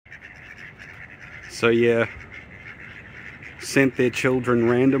So yeah, sent their children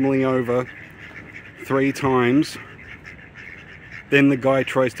randomly over 3 times. Then the guy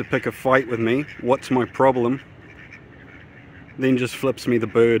tries to pick a fight with me. What's my problem? Then just flips me the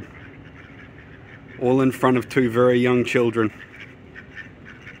bird. All in front of 2 very young children.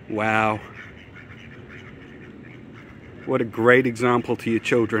 Wow. What a great example to your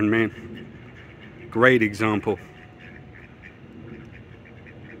children, man. Great example.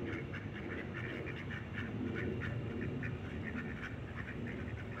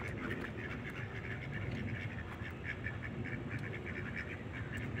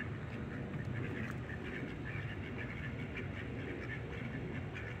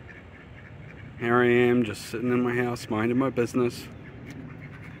 Here I am, just sitting in my house, minding my business.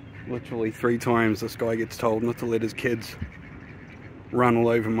 Literally 3 times this guy gets told not to let his kids run all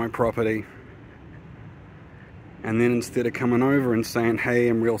over my property. And then instead of coming over and saying, hey,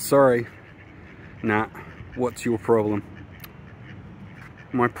 I'm real sorry, nah, what's your problem?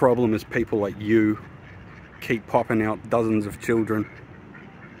 My problem is people like you keep popping out dozens of children.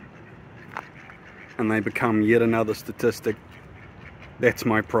 And they become yet another statistic. That's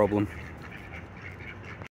my problem.